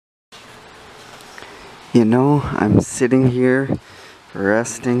You know, I'm sitting here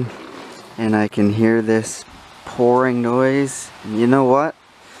resting and I can hear this pouring noise. And you know what?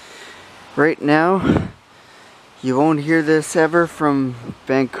 Right now, you won't hear this ever from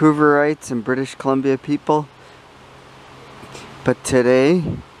Vancouverites and British Columbia people. But today,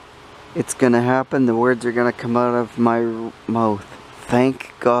 it's gonna happen. The words are gonna come out of my mouth.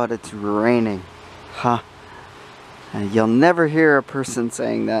 Thank God it's raining. Ha. You'll never hear a person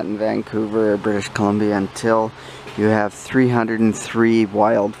saying that in Vancouver or British Columbia until you have 303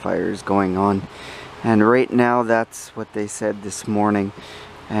 wildfires going on. And right now that's what they said this morning.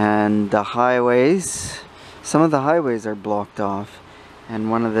 And the highways, some of the highways are blocked off.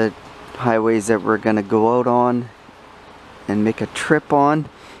 And one of the highways that we're going to go out on and make a trip on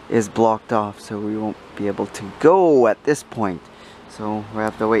is blocked off. So we won't be able to go at this point. So we'll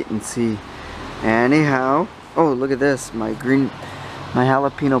have to wait and see. Anyhow, oh, look at this. My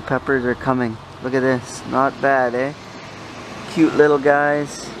jalapeno peppers are coming. Look at this. Not bad, eh? Cute little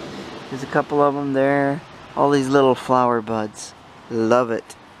guys. There's a couple of them there. All these little flower buds. Love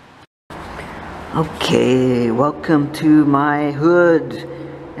it. Okay, welcome to my hood.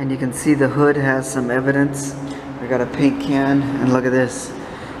 And you can see the hood has some evidence. I got a paint can, and look at this.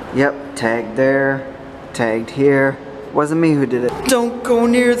 Yep, tagged there, tagged here. Wasn't me who did it. Don't go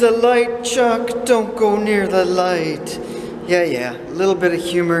near the light, Chuck. Don't go near the light. Yeah, a little bit of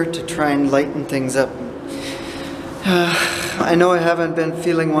humor to try and lighten things up. I know I haven't been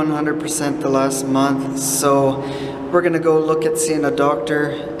feeling 100% the last month, so we're gonna go look at seeing a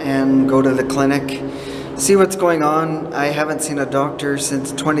doctor and go to the clinic. See what's going on. I haven't seen a doctor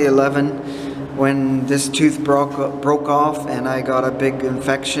since 2011 when this tooth broke off and I got a big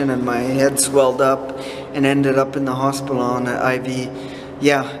infection and my head swelled up and ended up in the hospital on an IV.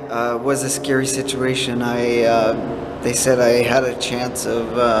 Yeah, it was a scary situation. They said I had a chance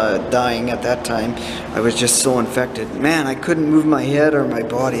of dying at that time. I was just so infected. Man, I couldn't move my head or my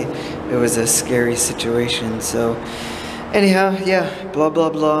body. It was a scary situation. So anyhow, yeah, blah, blah,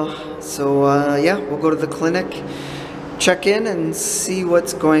 blah. So yeah, we'll go to the clinic, check in and see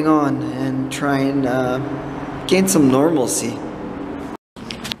what's going on and try and gain some normalcy.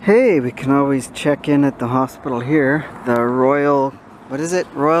 Hey, we can always check in at the hospital here. The Royal, what is it?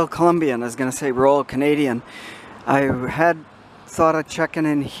 Royal Columbian. I was gonna say Royal Canadian. I had thought of checking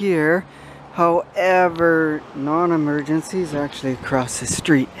in here. However, non-emergencies are actually across the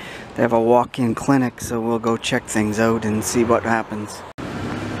street. They have a walk-in clinic, so we'll go check things out and see what happens.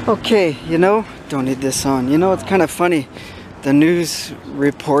 Okay, you know, don't need this on. You know, it's kind of funny. The news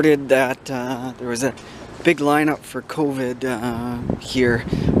reported that there was a big lineup for COVID here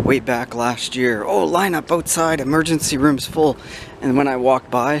way back last year. Oh, lineup outside, emergency rooms full. And when I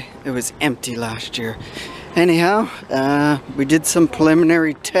walked by, it was empty last year. Anyhow, we did some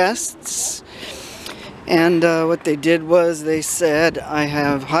preliminary tests. And what they did was they said I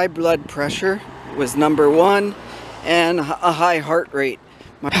have high blood pressure, was number 1, and a high heart rate.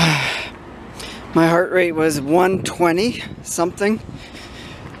 My heart rate was 120 something.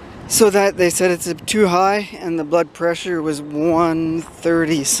 So that they said it's too high, and the blood pressure was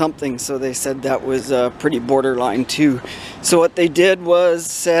 130 something. So they said that was pretty borderline too. So what they did was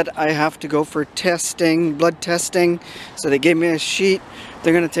said I have to go for testing, blood testing. So they gave me a sheet.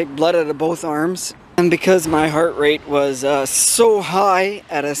 They're gonna take blood out of both arms. And because my heart rate was so high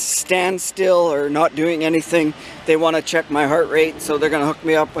at a standstill or not doing anything, they want to check my heart rate, so they're going to hook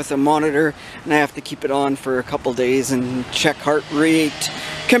me up with a monitor, and I have to keep it on for a couple days and check heart rate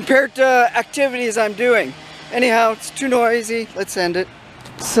compared to activities I'm doing. Anyhow, it's too noisy. Let's end it.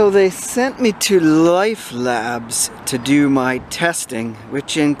 So they sent me to Life Labs to do my testing,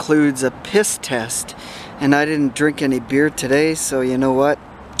 which includes a piss test, and I didn't drink any beer today, so you know what?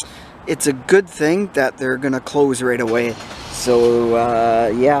 It's a good thing that they're gonna close right away. So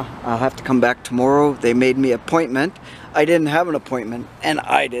yeah, I'll have to come back tomorrow. They made me an appointment. I didn't have an appointment, and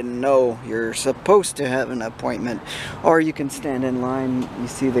I didn't know you're supposed to have an appointment. Or you can stand in line. You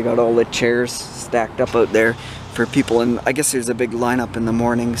see they got all the chairs stacked up out there for people, and I guess there's a big lineup in the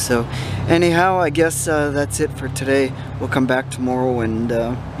morning. So anyhow, I guess that's it for today. We'll come back tomorrow and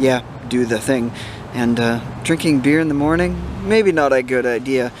yeah, do the thing. And drinking beer in the morning, maybe not a good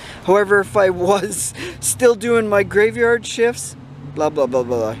idea. However, if I was still doing my graveyard shifts, blah, blah, blah,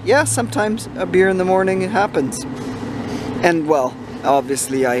 blah. Yeah, sometimes a beer in the morning happens. And well,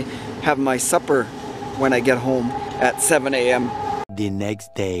 obviously I have my supper when I get home at 7 a.m. the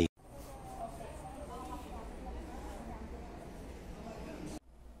next day.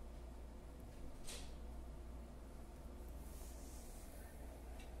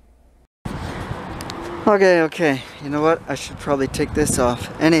 Okay, you know what? I should probably take this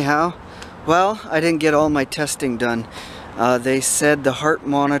off. Anyhow, Well, I didn't get all my testing done. They said the heart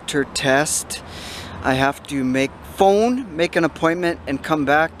monitor test, I have to make an appointment and come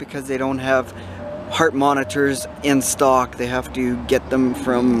back because they don't have heart monitors in stock. They have to get them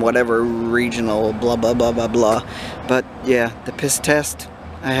from whatever regional blah blah blah blah blah. But yeah, the piss test,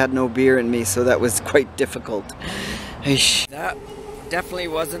 I had no beer in me, so that was quite difficult. That definitely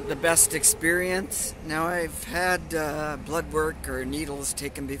wasn't the best experience. Now, I've had blood work or needles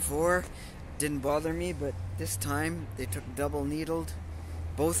taken before. Didn't bother me, but this time they took double needled.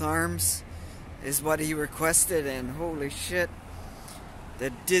 Both arms is what he requested, and holy shit.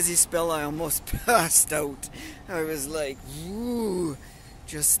 The dizzy spell, I almost passed out. I was like, woo,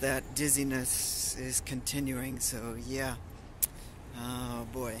 just that dizziness is continuing, so yeah. Oh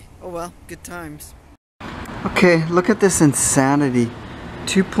boy. Oh well, good times. Okay, look at this insanity.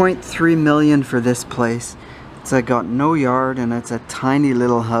 2.3 million for this place. It's got no yard and it's a tiny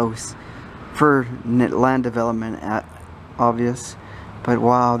little house for land development, obvious. But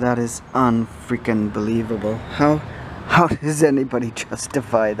wow, that is unfreaking believable. How does anybody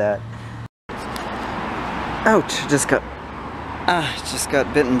justify that? Ouch! Just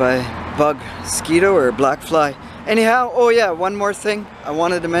got bitten by a bug, mosquito or black fly. Anyhow, oh yeah, one more thing I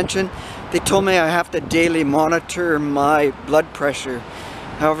wanted to mention. They told me I have to daily monitor my blood pressure.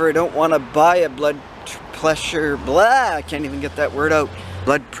 However, I don't want to buy a blood pressure, I can't even get that word out.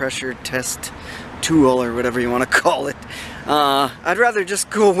 Blood pressure test tool or whatever you want to call it. I'd rather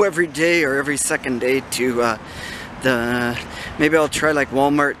just go every day or every second day to maybe I'll try like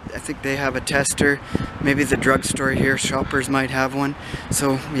Walmart. I think they have a tester. Maybe the drugstore here, Shoppers might have one.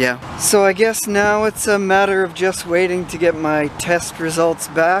 So yeah. So I guess now it's a matter of just waiting to get my test results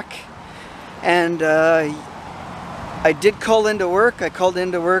back. And I did call into work. I called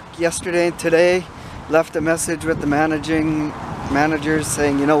into work yesterday and today. Left a message with the managers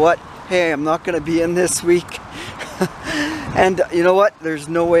saying, you know what? Hey, I'm not going to be in this week. And you know what? There's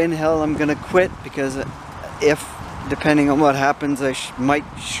no way in hell I'm going to quit, because depending on what happens, I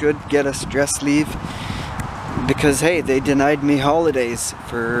should get a stress leave, because hey, they denied me holidays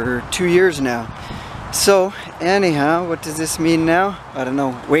for 2 years now. So anyhow, what does this mean now? I don't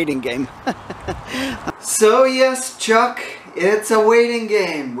know, waiting game. So yes, Chuck, it's a waiting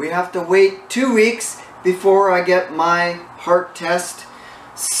game. We have to wait 2 weeks before I get my heart test.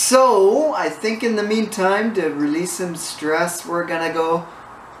 So I think in the meantime, to release some stress, we're gonna go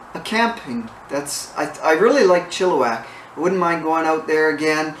camping. I really like Chilliwack. I wouldn't mind going out there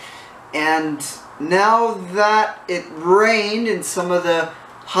again. And now that it rained and some of the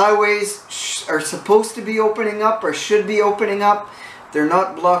highways are supposed to be opening up or should be opening up, they're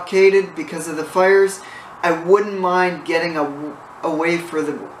not blockaded because of the fires, I wouldn't mind getting away for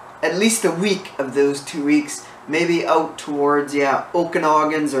at least a week of those 2 weeks. Maybe out towards, yeah,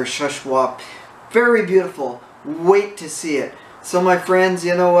 Okanagan's or Shuswap. Very beautiful. Wait to see it. So my friends,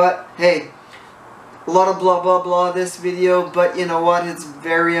 you know what? Hey, a lot of blah blah blah this video, but you know what? It's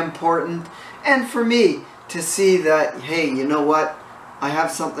very important. And for me to see that, hey, you know what? I have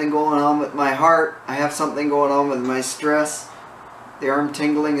something going on with my heart. I have something going on with my stress. The arm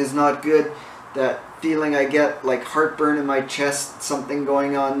tingling is not good. That feeling I get like heartburn in my chest, something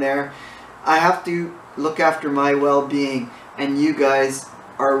going on there. I have to look after my well-being, and you guys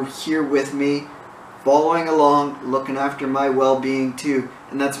are here with me, following along, looking after my well-being too,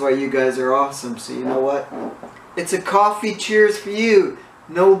 and that's why you guys are awesome. So you know what? It's a coffee cheers for you.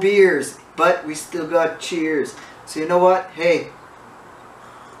 No beers, but we still got cheers. So you know what? Hey.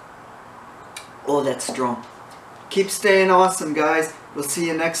 Oh, that's strong. Keep staying awesome, guys. We'll see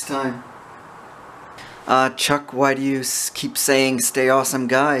you next time. Chuck, why do you keep saying stay awesome,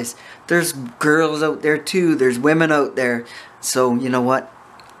 guys? There's girls out there too. There's women out there. So, you know what?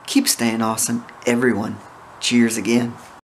 Keep staying awesome, everyone. Cheers again.